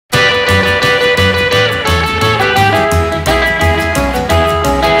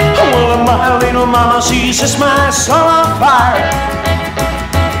little mama, she sets my soul on fire.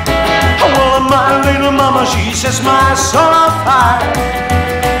 Well, my little mama, she sets my soul on fire.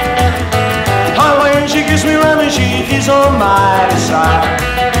 When she gives me lemon, she feels on my desire.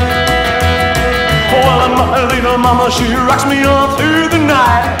 Well, my little mama, she rocks me all through the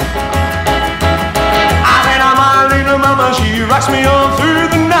night. I said, my little mama, she rocks me all through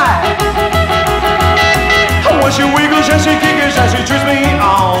the night. When she wiggles and she giggles and she treats me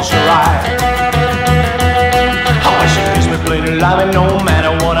all so right. When she gives me plenty loving no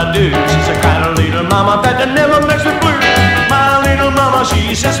matter what I do. She's the kind of little mama that never makes me blue. My little mama,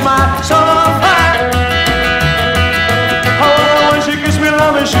 she sets my soul on fire. Oh, when she gives me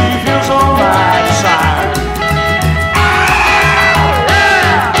loving, she feels all my desire.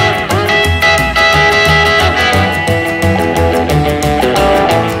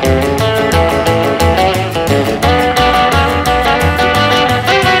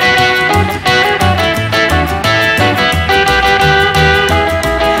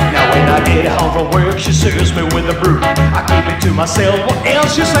 She serves me with a brew. I keep it to myself. What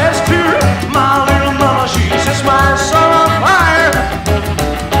else she says to? My little mama, she sets my soul